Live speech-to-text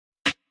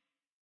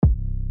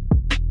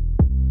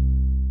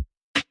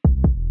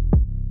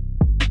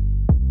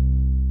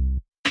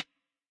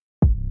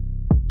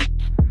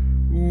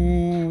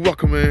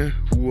man,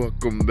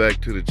 welcome back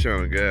to the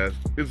channel, guys.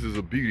 This is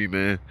a beauty,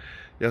 man.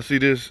 Y'all see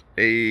this?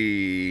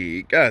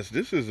 Hey guys,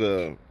 this is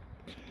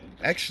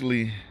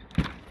actually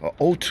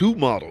a 02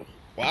 model.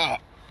 Wow.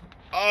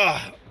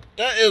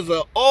 That is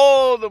an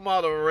old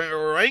model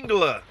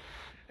Wrangler.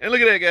 And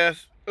look at that,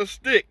 guys, a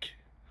stick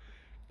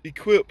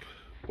equipped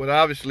with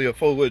obviously a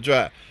 4-wheel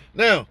drive.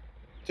 Now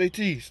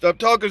JT, stop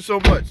talking so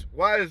much.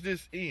 Why is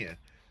this in?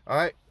 All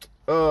right,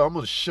 I'm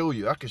gonna show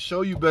you. I can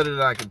show you better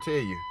than I can tell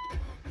you.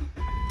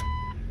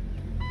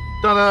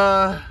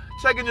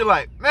 Checking your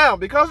light. Now,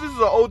 because this is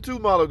an 02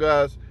 model,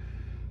 guys,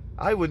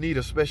 I would need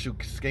a special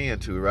scan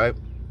tool, right?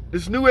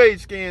 This new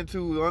age scan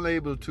tool,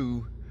 unable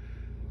to.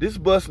 This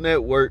bus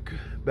network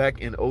back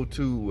in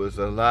 02 was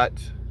a lot.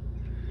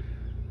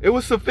 It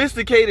was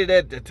sophisticated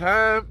at the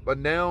time, but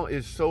now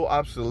it's so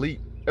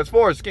obsolete as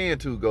far as scan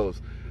tool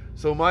goes.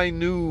 So my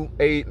new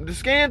the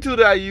scan tool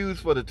that I use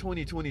for the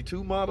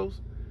 2022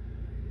 models,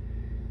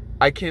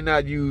 I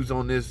cannot use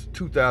on this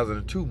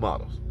 2002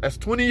 models. That's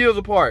 20 years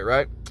apart,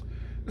 right?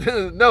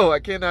 No, I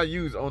cannot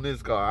use on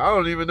this car. I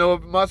don't even know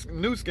if my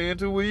new scan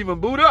tool will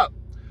even boot up.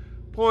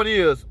 Point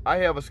is, I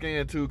have a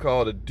scan tool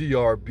called a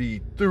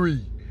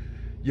DRB3.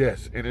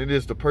 Yes, and it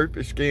is the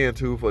perfect scan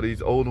tool for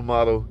these older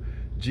model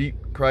Jeep,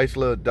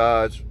 Chrysler,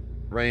 Dodge,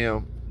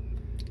 Ram,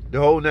 the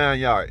whole 9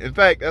 yards. In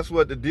fact, that's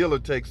what the dealer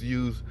techs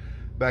used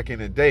back in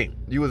the day.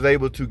 You was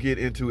able to get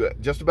into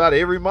just about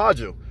every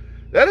module.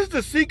 That is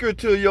the secret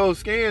to your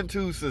scan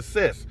tool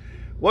success.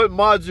 What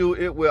module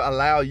it will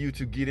allow you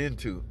to get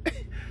into.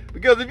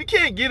 Because if you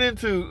can't get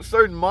into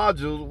certain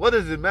modules, what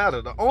does it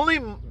matter? The only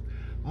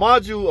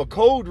module a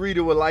code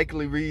reader will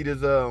likely read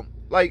is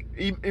like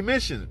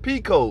emissions,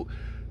 P code.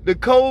 The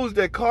codes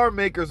that car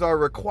makers are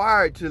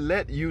required to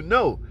let you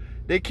know.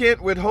 They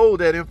can't withhold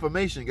that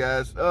information,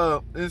 guys.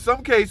 In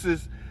some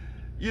cases,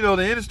 you know,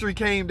 the industry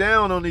came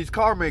down on these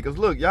car makers.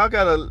 Look, y'all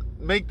gotta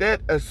make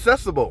that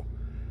accessible.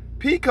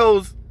 P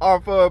codes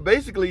are for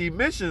basically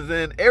emissions,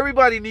 and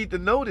everybody needs to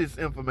know this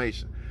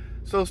information.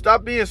 So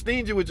stop being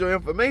stingy with your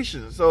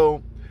information.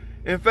 So,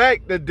 in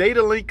fact, the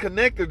data link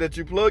connector that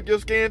you plug your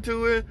scan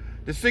tool in,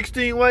 the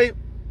 16-way,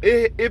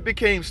 it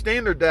became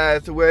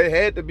standardized to where it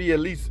had to be at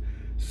least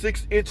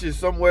 6 inches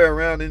somewhere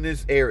around in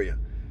this area.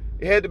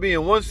 It had to be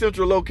in one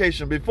central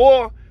location.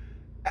 Before,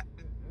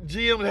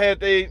 GM had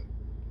their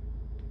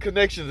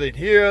connections in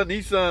here,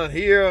 Nissan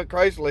here,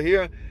 Chrysler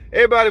here.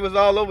 Everybody was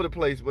all over the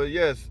place. But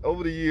yes,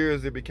 over the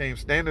years, it became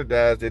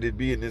standardized that it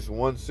be in this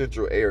one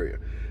central area.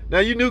 Now,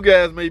 you new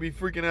guys may be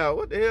freaking out.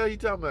 What the hell are you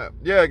talking about?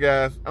 Yeah,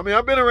 guys. I mean,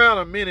 I've been around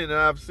a minute and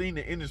I've seen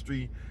the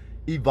industry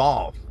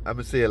evolve. I'm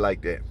going to say it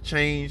like that.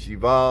 Change,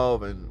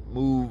 evolve, and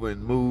move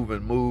and move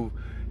and move.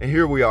 And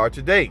here we are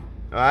today.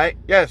 All right?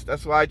 Yes,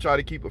 that's why I try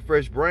to keep a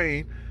fresh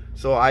brain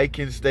so I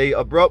can stay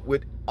abrupt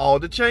with all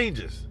the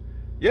changes.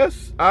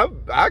 Yes, I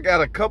got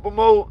a couple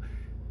more,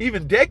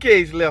 even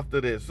decades left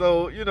of this.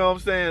 So, you know what I'm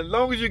saying? As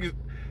long as you can,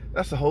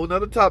 that's a whole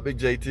nother topic,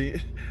 JT.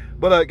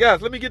 But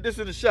guys, let me get this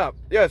in the shop.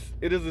 Yes,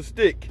 it is a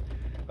stick.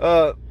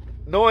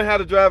 Knowing how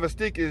to drive a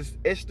stick is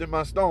etched in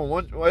my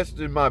stone, etched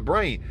in my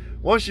brain.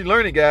 Once you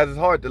learn it, guys, it's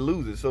hard to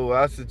lose it. So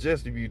I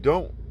suggest if you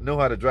don't know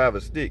how to drive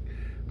a stick,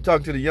 I'm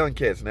talking to the young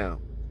cats now.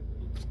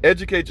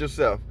 Educate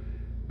yourself,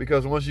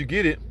 because once you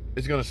get it,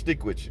 it's gonna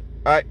stick with you.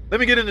 All right, let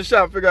me get in the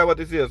shop and figure out what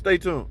this is. Stay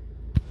tuned.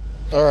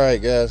 All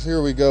right, guys,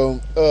 here we go.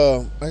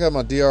 I got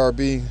my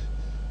DRB.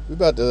 We're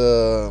about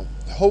to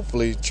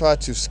hopefully try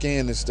to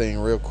scan this thing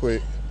real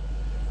quick.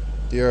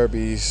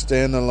 DRB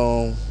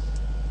standalone.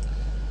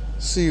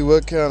 See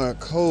what kind of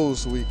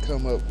codes we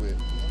come up with.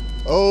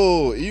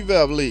 Oh,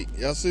 evap leak.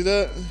 Y'all see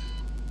that?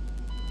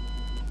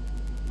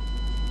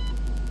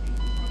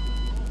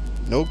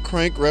 No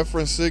crank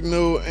reference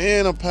signal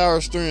and a power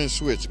steering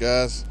switch,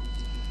 guys.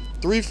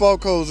 3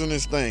 fault codes in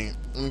this thing.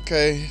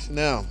 Okay,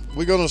 now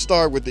we're gonna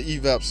start with the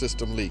evap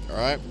system leak. All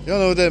right, y'all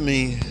know what that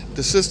means.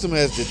 The system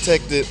has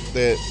detected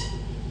that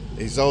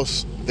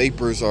exhaust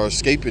vapors are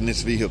escaping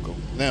this vehicle.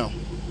 Now,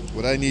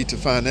 what I need to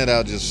find that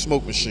out is a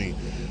smoke machine.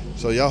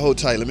 So y'all hold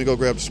tight. Let me go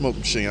grab the smoke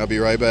machine. I'll be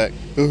right back.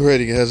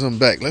 Alrighty, guys, I'm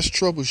back. Let's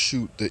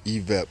troubleshoot the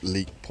evap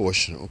leak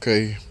portion.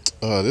 Okay,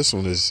 this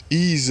one is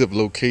ease of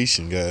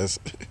location, guys.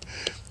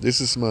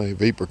 This is my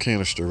vapor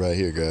canister right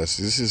here, guys.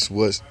 This is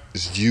what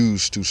is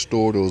used to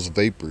store those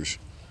vapors.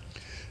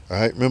 All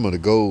right, remember the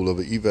goal of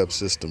an evap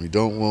system. You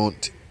don't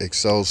want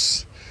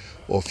exhaust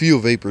or fuel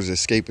vapors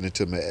escaping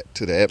into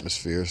the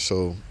atmosphere.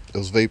 So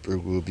those vapors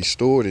will be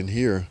stored in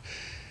here,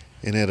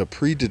 and at a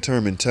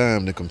predetermined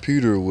time, the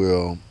computer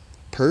will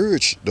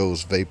purge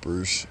those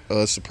vapors.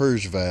 It's a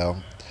purge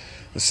valve,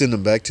 and send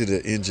them back to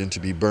the engine to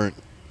be burnt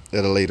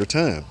at a later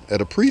time, at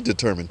a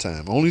predetermined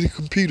time. Only the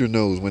computer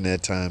knows when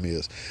that time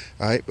is.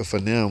 All right, but for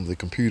now, the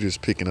computer is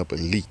picking up a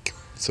leak.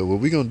 So what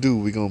we're gonna do,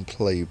 we're gonna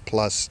play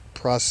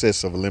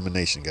process of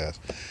elimination, guys.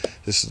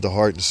 This is the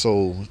heart and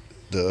soul,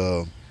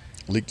 the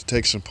leak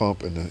detection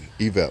pump and the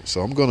evap.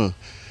 So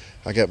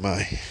I got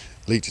my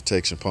leak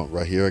detection pump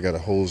right here. I got a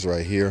hose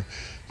right here.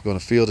 I'm gonna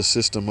fill the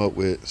system up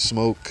with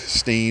smoke,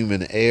 steam,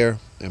 and air,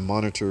 and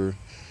monitor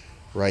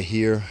right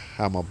here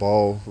how my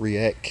ball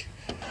react.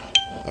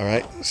 All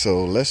right,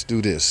 so let's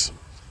do this.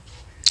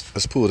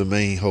 Let's pull the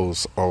main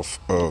hose off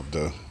of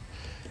the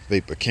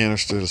vapor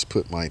canister. Let's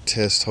put my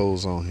test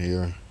hose on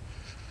here.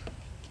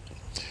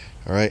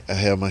 All right, I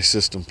have my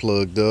system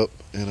plugged up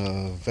in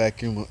a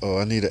vacuum. Oh,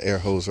 I need an air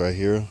hose right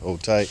here.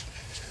 Hold tight.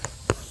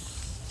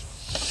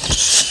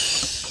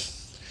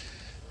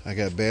 I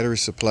got battery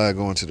supply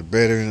going to the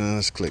battery. Now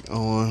let's click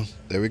on.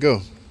 There we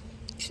go.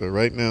 So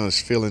right now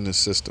it's filling the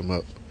system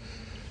up.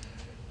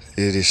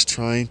 It is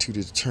trying to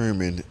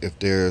determine if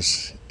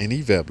there's an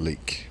evap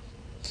leak.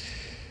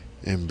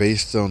 And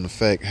based on the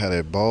fact how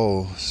that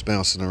ball is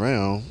bouncing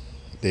around,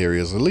 there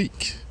is a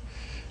leak.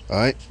 All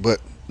right,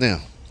 but now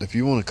if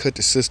you want to cut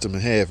the system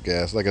in half,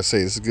 guys, like I say,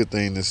 it's a good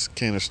thing this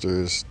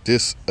canister is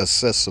this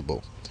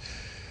accessible.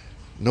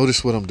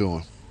 Notice what I'm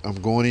doing.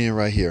 I'm going in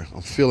right here.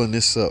 I'm filling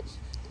this up.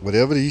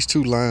 Whatever these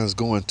two lines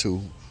going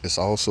to, it's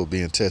also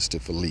being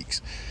tested for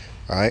leaks.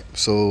 All right,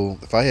 so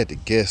if I had to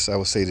guess, I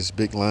would say this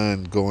big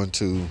line going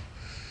to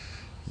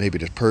maybe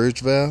the purge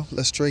valve.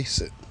 Let's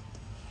trace it.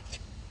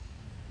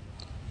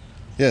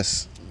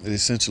 Yes, it's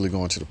essentially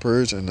going to the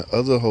purge, and the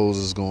other hose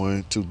is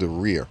going to the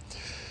rear.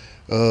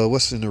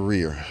 What's in the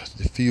rear?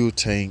 The fuel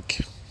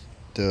tank,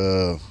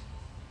 the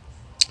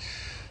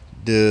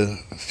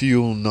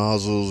fuel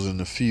nozzles, and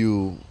the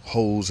fuel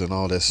hose, and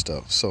all that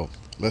stuff. So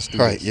let's do.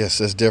 All right, yes,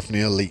 that's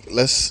definitely a leak.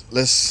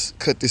 Let's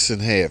cut this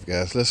in half,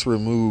 guys. Let's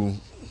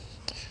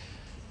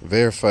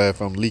verify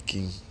if I'm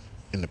leaking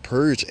in the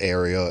purge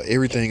area,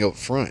 everything up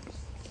front.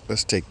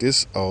 Let's take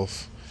this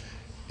off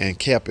and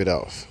cap it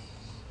off.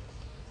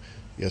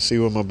 Yeah, see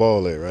where my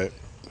ball at, right?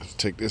 Let's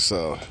take this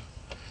off.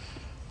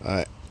 All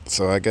right,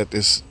 so I got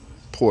this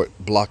port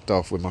blocked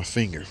off with my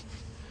finger.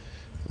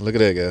 Look at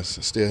that, guys.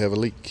 I still have a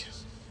leak.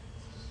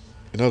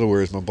 In other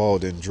words, my ball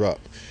didn't drop,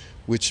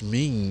 which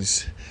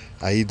means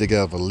I either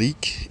got a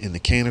leak in the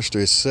canister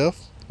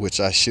itself, which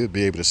I should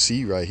be able to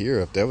see right here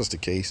if that was the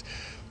case,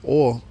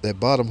 or that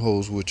bottom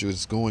hose, which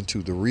is going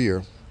to the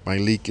rear, my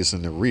leak is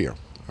in the rear.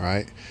 All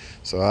right,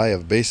 so I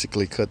have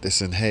basically cut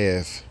this in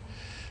half.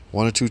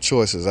 One or two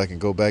choices. I can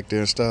go back there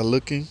and start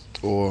looking,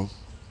 or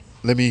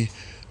let me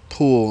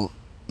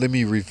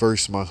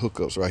reverse my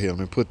hookups right here. Let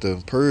me put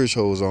the purge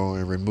hose on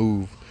and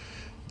remove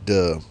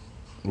the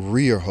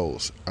rear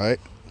hose. All right,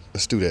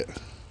 let's do that.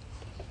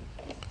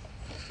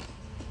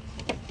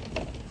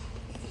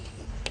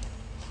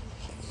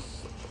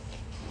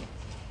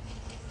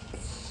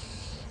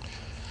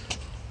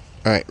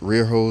 All right,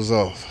 rear hose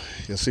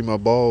off. You'll see my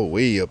ball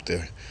way up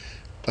there.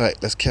 All right,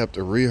 let's cap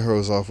the rear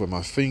hose off with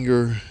my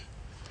finger.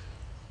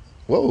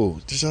 Whoa,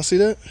 did y'all see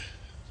that?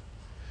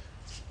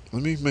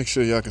 Let me make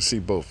sure y'all can see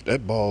both.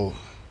 That ball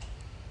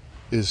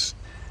is,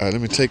 all right,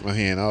 let me take my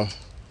hand off.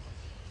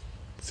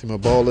 See my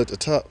ball at the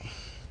top?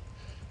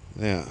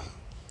 Now,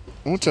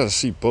 I want y'all to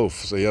see both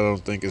so y'all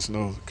don't think it's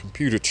no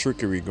computer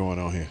trickery going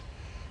on here.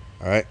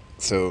 All right,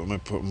 so I'm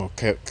gonna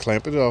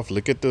clamp it off.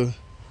 Look at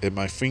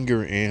my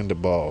finger and the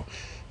ball.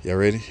 Y'all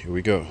ready? Here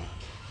we go.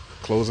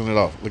 Closing it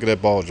off. Look at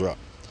that ball drop.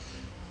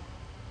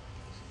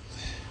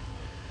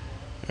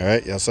 All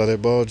right, y'all saw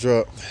that ball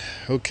drop?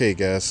 Okay,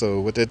 guys,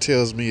 so what that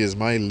tells me is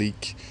my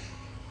leak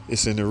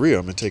is in the rear.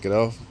 I'm gonna take it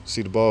off.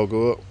 See the ball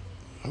go up,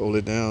 hold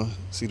it down,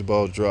 see the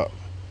ball drop.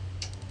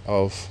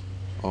 Off,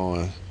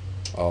 on,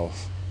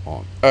 off,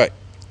 on. All right,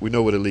 we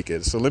know where the leak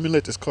is. So let me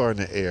let this car in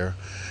the air,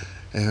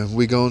 and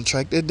we're gonna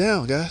track that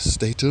down, guys.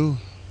 Stay tuned.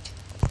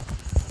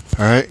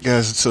 All right,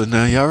 guys, so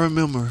now y'all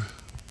remember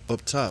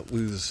up top,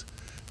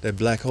 that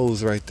black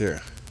hose right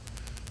there.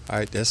 All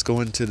right, that's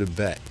going to the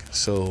back.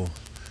 So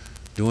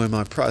during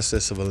my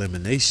process of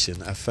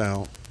elimination, I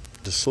found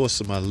the source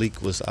of my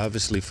leak was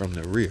obviously from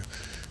the rear.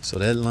 So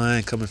that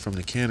line coming from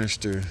the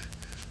canister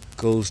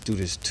goes through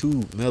this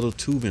metal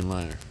tubing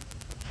liner.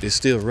 It's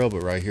still rubber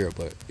right here,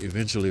 but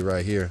eventually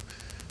right here,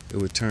 it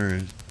would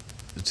turn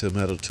into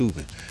metal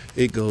tubing.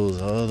 It goes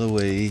all the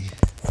way,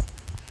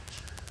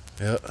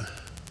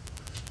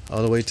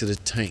 all the way to the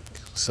tank.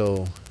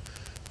 So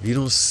you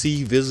don't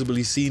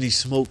visibly see any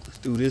smoke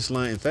through this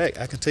line. In fact,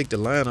 I can take the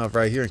line off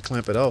right here and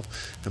clamp it off,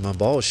 and my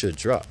ball should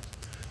drop.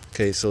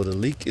 Okay, so the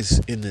leak is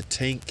in the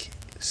tank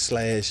 /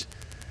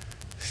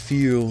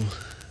 fuel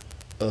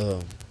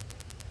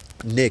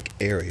neck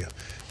area.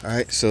 All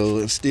right, so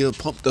it's still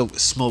pumped up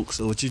with smoke.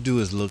 So what you do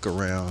is look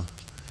around.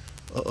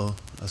 Uh-oh,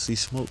 I see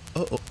smoke.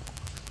 Uh-oh.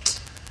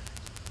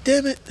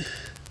 Damn it.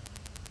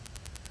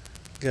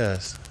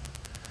 Guys.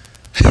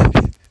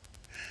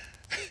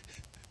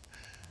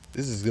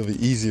 This is going to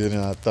be easier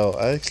than I thought.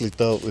 I actually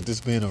thought with this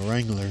being a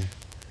Wrangler.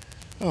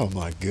 Oh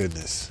my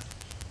goodness.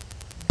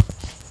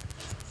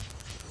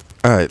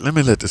 All right, let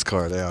me let this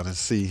car down and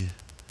see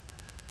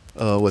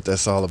what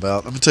that's all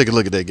about. Let me take a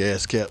look at that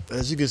gas cap.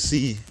 As you can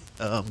see,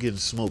 I'm getting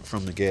smoke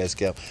from the gas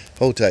cap.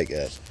 Hold tight,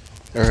 guys.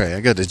 All right, I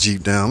got the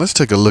Jeep down. Let's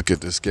take a look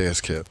at this gas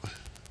cap.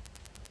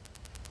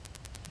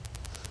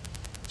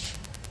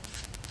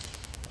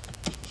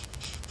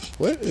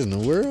 What in the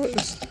world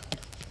is...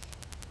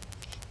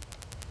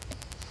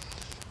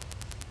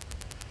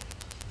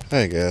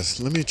 Alright guys,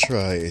 let me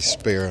try a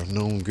spare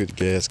known good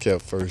gas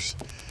cap first.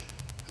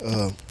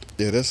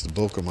 Yeah, that's the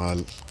bulk of my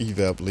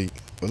evap leak.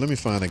 But let me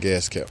find a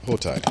gas cap.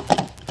 Hold tight.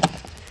 All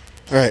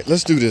right,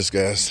 let's do this,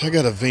 guys. I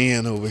got a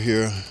van over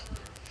here.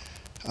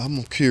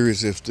 I'm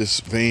curious if this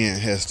van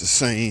has the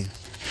same.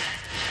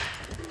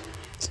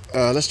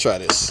 Let's try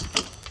this.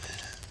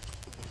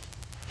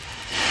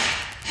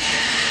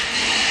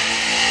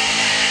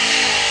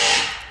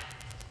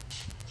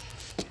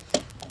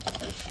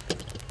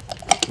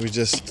 We're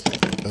just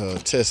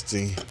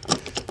testing.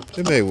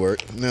 It may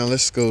work. Now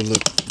let's go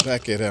look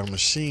back at our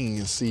machine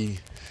and see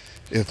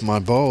if my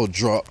ball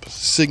drop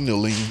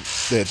signaling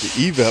that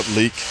the evap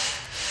leak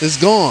is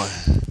gone.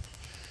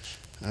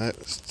 All right,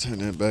 let's turn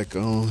that back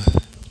on.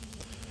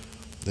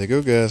 There you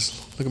go, guys.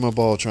 Look at my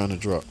ball trying to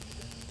drop.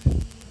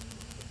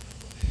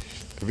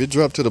 If it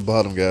dropped to the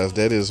bottom, guys,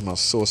 that is my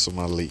source of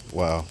my leak.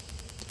 Wow.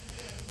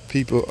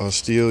 People are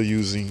still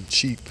using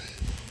cheap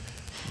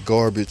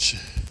garbage.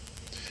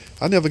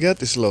 I never got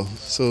this low,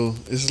 so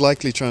it's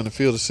likely trying to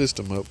fill the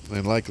system up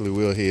and likely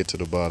will head to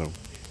the bottom.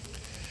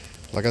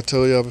 Like I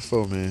told y'all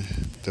before, man,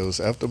 those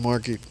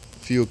aftermarket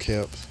fuel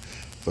caps,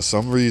 for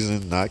some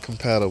reason, not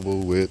compatible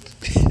with,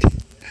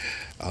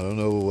 I don't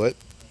know what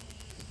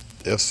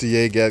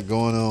FCA got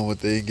going on with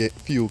their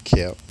fuel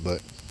cap,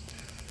 but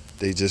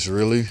they just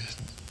really,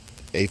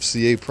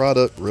 FCA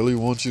product really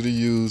wants you to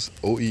use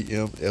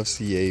OEM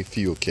FCA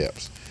fuel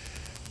caps.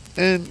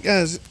 And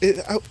guys,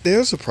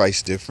 there's a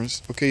price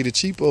difference. Okay, the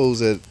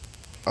cheapos at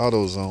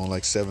AutoZone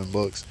like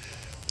 $7.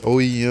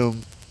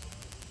 OEM,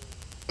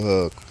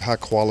 high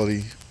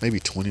quality, maybe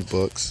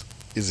 $20.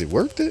 Is it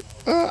worth it?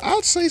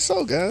 I'd say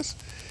so, guys.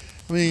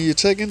 I mean, your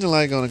check engine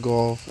light gonna go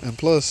off, and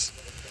plus,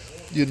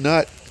 you're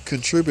not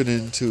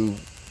contributing to.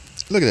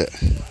 Look at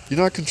that.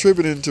 You're not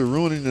contributing to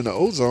ruining the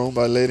ozone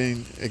by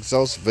letting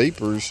exhaust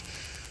vapors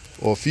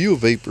or fuel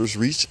vapors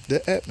reach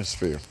the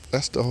atmosphere.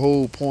 That's the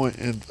whole point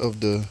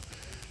of the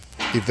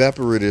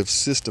evaporative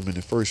system in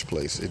the first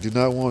place. They do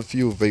not want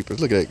fuel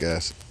vapors. Look at that,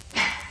 guys.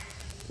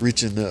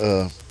 Reaching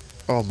the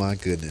oh my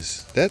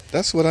goodness.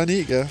 That's what I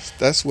need, guys.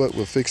 That's what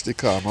will fix the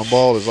car. My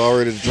ball is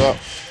already dropped,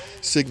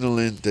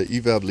 signaling the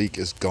evap leak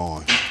is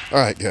gone. All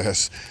right,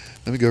 guys.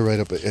 Let me go write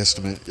up an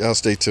estimate. Y'all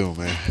stay tuned,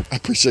 man. I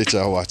appreciate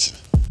y'all watching.